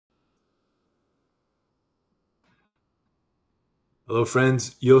Hello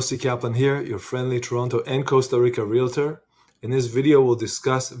friends, Yossi Kaplan here, your friendly Toronto and Costa Rica realtor. In this video, we'll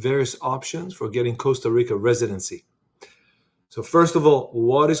discuss various options for getting Costa Rica residency. So first of all,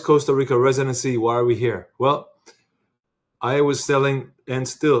 what is Costa Rica residency? Why are we here? Well, I was selling and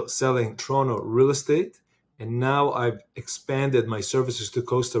still selling Toronto real estate, and now I've expanded my services to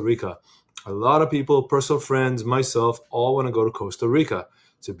Costa Rica. A lot of people, personal friends, myself, all want to go to Costa Rica.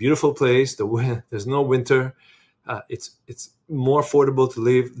 It's a beautiful place. There's no winter. It's more affordable to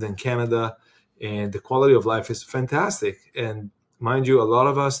live than Canada, and the quality of life is fantastic. And mind you, a lot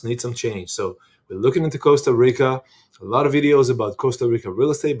of us need some change. So we're looking into Costa Rica. A lot of videos about Costa Rica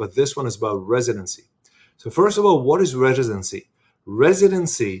real estate, but this one is about residency. So first of all, what is residency?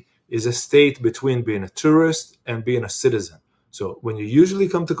 Residency is a state between being a tourist and being a citizen. So when you usually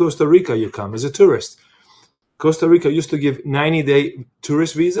come to Costa Rica, you come as a tourist. Costa Rica used to give 90-day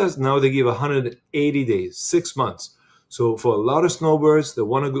tourist visas. Now they give 180 days, 6 months. So for a lot of snowbirds that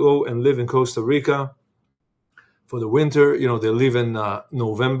want to go and live in Costa Rica for the winter, they live in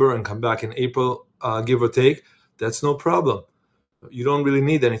November and come back in April, give or take. That's no problem. You don't really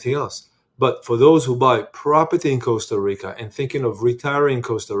need anything else. But for those who buy property in Costa Rica and thinking of retiring in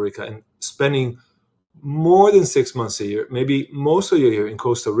Costa Rica and spending more than 6 months a year, maybe most of your year in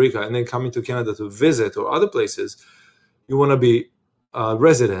Costa Rica, and then coming to Canada to visit or other places, you want to be a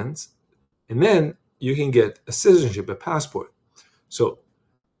resident, and then you can get a citizenship, a passport. So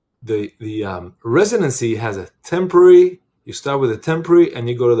the residency has a temporary, you start with a temporary and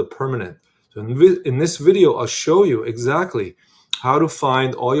you go to the permanent. So in this video, I'll show you exactly how to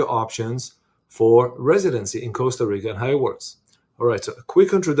find all your options for residency in Costa Rica and how it works. All right, so a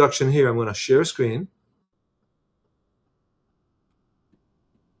quick introduction here. I'm going to share screen.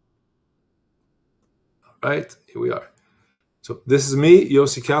 Right, here we are. So this is me,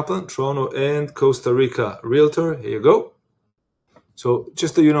 Yossi Kaplan, Toronto and Costa Rica realtor. Here you go. So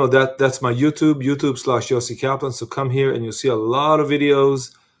just so you know, that's my YouTube/Yossi Kaplan. So come here and you'll see a lot of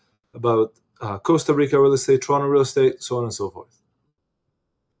videos about Costa Rica real estate, Toronto real estate, so on and so forth.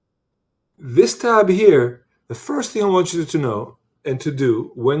 This tab here, the first thing I want you to know and to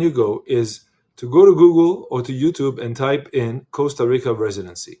do when you go is to go to Google or to YouTube and type in Costa Rica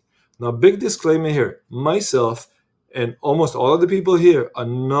residency. Now, big disclaimer here, myself and almost all of the people here are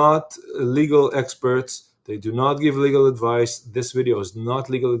not legal experts. They do not give legal advice. This video is not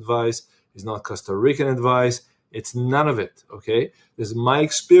legal advice. It's not Costa Rican advice. It's none of it, okay? This is my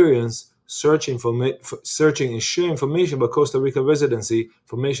experience searching and sharing information about Costa Rica residency,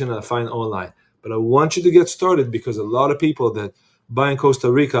 information that I find online. But I want you to get started because a lot of people that buy in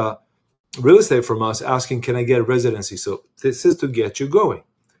Costa Rica real estate from us asking, can I get residency? So this is to get you going.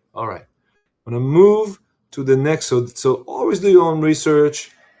 All right, I'm going to move to the next. So always do your own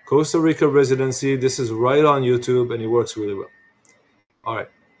research. Costa Rica residency. This is right on YouTube and it works really well. All right,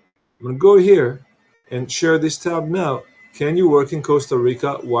 I'm going to go here and share this tab now. Can you work in Costa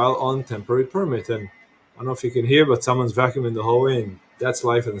Rica while on temporary permit? And I don't know if you can hear, but someone's vacuuming the hallway, and that's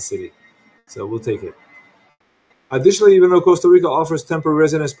life in the city. So we'll take it. Additionally, even though Costa Rica offers temporary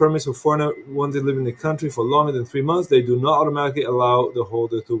residence permits for foreigners wanting to live in the country for longer than 3 months, they do not automatically allow the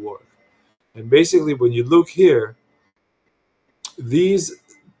holder to work. And basically, when you look here, these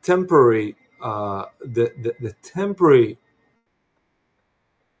temporary, the temporary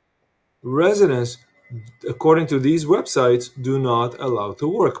residents, according to these websites, do not allow to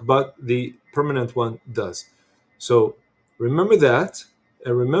work, but the permanent one does. So remember that.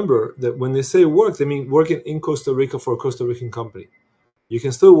 And remember that when they say work, they mean working in Costa Rica for a Costa Rican company. You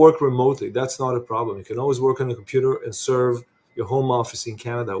can still work remotely. That's not a problem. You can always work on a computer and serve your home office in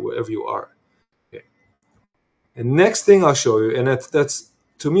Canada, wherever you are. Okay. And next thing I'll show you, and that's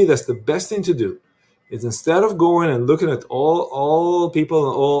to me, that's the best thing to do, is instead of going and looking at all people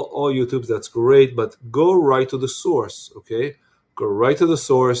and all YouTubes, that's great, but go right to the source, okay? Go right to the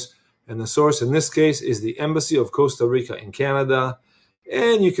source. And the source in this case is the Embassy of Costa Rica in Canada.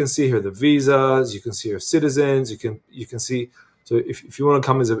 And you can see here the visas, you can see your citizens, you can see. So if you want to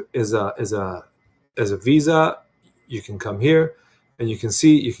come as a visa, you can come here, and you can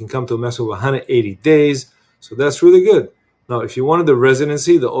see you can come to a maximum of 180 days. So that's really good. Now, if you wanted the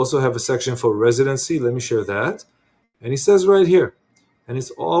residency, they also have a section for residency. Let me share that. And it says right here, and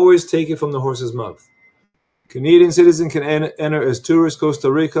it's always taken from the horse's mouth. Canadian citizen can enter as tourist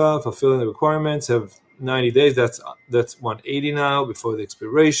Costa Rica, fulfilling the requirements, have 90 days. That's 180 now before the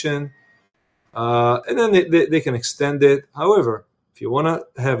expiration. And then they can extend it. However, if you want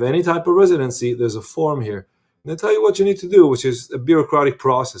to have any type of residency, there's a form here. And they tell you what you need to do, which is a bureaucratic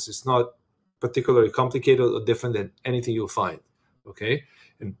process. It's not particularly complicated or different than anything you'll find. Okay?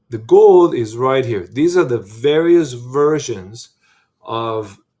 And the gold is right here. These are the various versions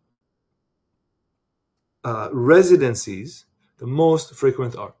of residencies, the most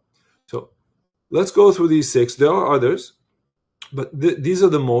frequent are. So let's go through these 6. There are others, but these are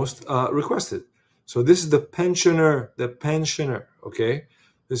the most requested. So this is the pensioner, okay?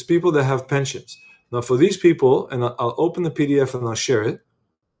 There's people that have pensions. Now for these people, and I'll open the PDF and I'll share it.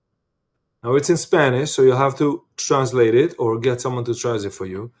 Now it's in Spanish, so you'll have to translate it or get someone to translate for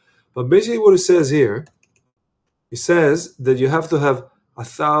you. But basically what it says here, it says that you have to have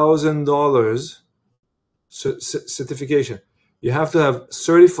 $1,000 certification. You have to have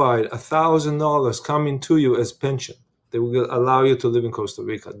certified $1,000 coming to you as pension. They will allow you to live in Costa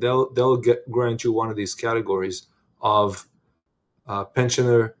Rica. They'll grant you one of these categories of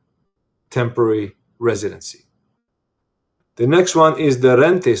pensioner temporary residency. The next one is the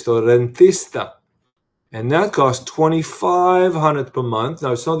rentista or rentista, and that costs $2,500 per month.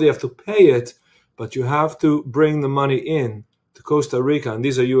 Now it's not that you have to pay it, but you have to bring the money in to Costa Rica, and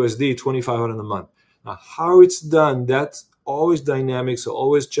these are USD, $2,500 a month. Now how it's done, that's always dynamic, so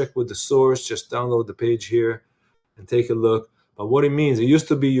always check with the source. Just download the page here and take a look. But what it means, it used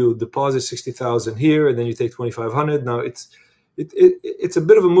to be you deposit $60,000 here and then you take $2,500. Now it's a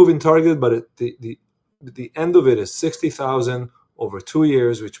bit of a moving target, but the end of it is $60,000 over 2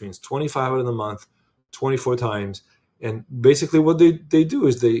 years, which means $2,500 a month, 24 times. And basically what they do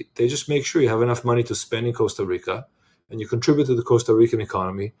is they just make sure you have enough money to spend in Costa Rica and you contribute to the Costa Rican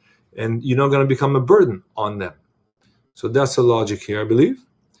economy, and you're not going to become a burden on them. So that's the logic here, I believe.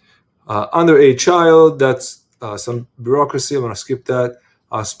 Under a child, that's some bureaucracy. I'm going to skip that.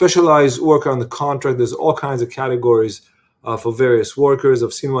 Specialized worker on the contract. There's all kinds of categories for various workers.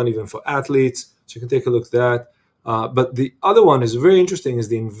 I've seen one even for athletes, so you can take a look at that. But the other one is very interesting, is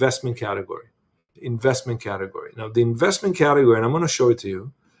the investment category. Now, the investment category, and I'm going to show it to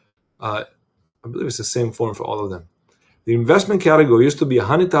you. I believe it's the same form for all of them. The investment category used to be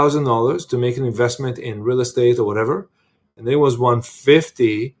 $100,000 to make an investment in real estate or whatever, and it was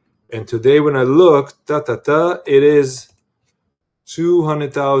 $150,000. And today, when I look, it is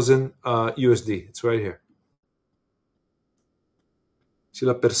 $200,000 USD. It's right here. Si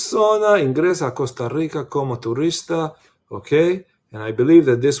la persona ingresa a Costa Rica como turista, okay, and I believe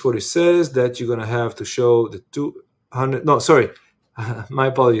that this is what it says, that you're going to have to show the my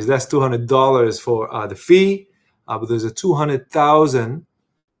apologies, that's $200 for the fee, but there's a $200,000,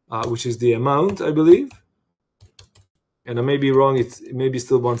 which is the amount, I believe. And I may be wrong, it may be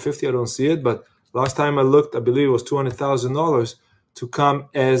still $150,000, I don't see it, but last time I looked, I believe it was $200,000 to come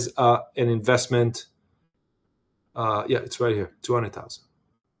as an investment. Yeah, it's right here, $200,000.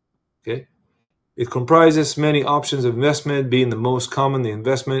 Okay. It comprises many options of investment, being the most common, the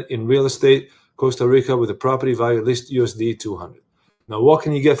investment in real estate, Costa Rica, with a property value at least USD 200. Now, what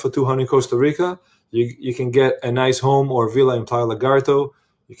can you get for 200 in Costa Rica? You can get a nice home or villa in Playa Lagarto.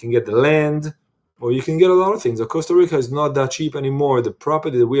 You can get the land, or you can get a lot of things. Now, Costa Rica is not that cheap anymore. The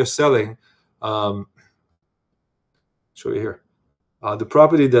property that we are selling, show you here. The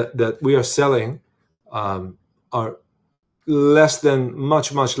property that we are selling are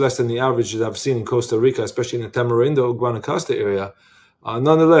much less than the average that I've seen in Costa Rica, especially in the Tamarindo, Guanacaste area.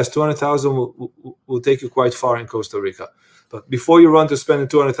 Nonetheless, 200,000 will take you quite far in Costa Rica. But before you run to spending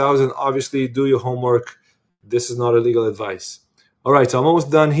 200,000, obviously do your homework. This is not a legal advice. All right, so I'm almost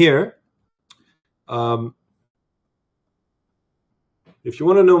done here. If you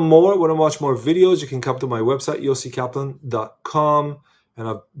want to know more, want to watch more videos, you can come to my website, yossikaplan.com, and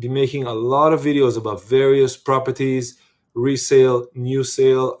I'll be making a lot of videos about various properties, resale, new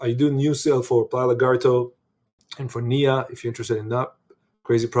sale. I do new sale for Playa Lagarto and for Nia, if you're interested in that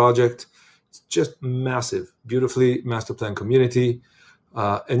crazy project. It's just massive, beautifully master plan community.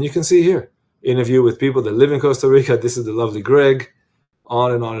 And you can see here, interview with people that live in Costa Rica. This is the lovely Greg,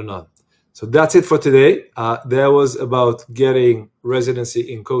 on and on and on. So that's it for today. That was about getting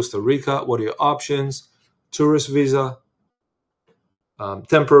residency in Costa Rica. What are your options? Tourist visa,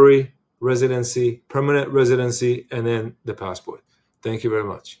 temporary residency, permanent residency, and then the passport. Thank you very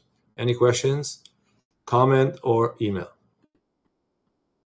much. Any questions, comment, or email?